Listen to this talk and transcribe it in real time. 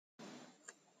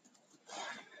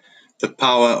The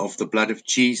power of the blood of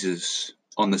Jesus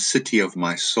on the city of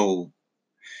my soul.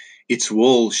 Its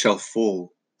walls shall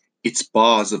fall, its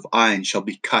bars of iron shall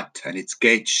be cut, and its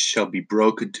gates shall be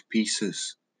broken to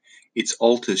pieces. Its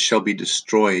altars shall be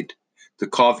destroyed, the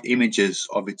carved images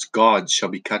of its gods shall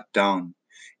be cut down.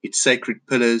 Its sacred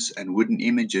pillars and wooden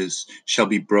images shall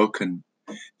be broken.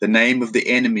 The name of the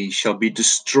enemy shall be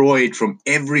destroyed from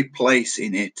every place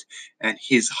in it, and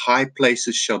his high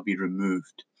places shall be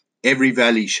removed. Every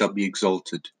valley shall be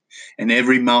exalted, and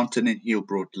every mountain and hill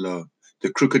brought low.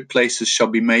 The crooked places shall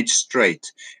be made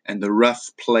straight, and the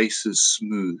rough places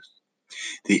smooth.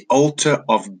 The altar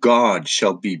of God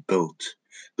shall be built.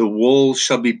 The walls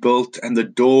shall be built, and the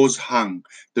doors hung.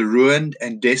 The ruined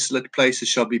and desolate places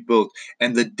shall be built,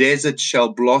 and the desert shall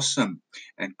blossom,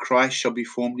 and Christ shall be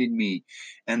formed in me.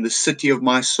 And the city of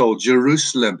my soul,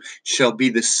 Jerusalem, shall be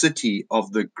the city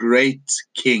of the great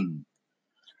King.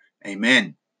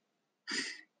 Amen.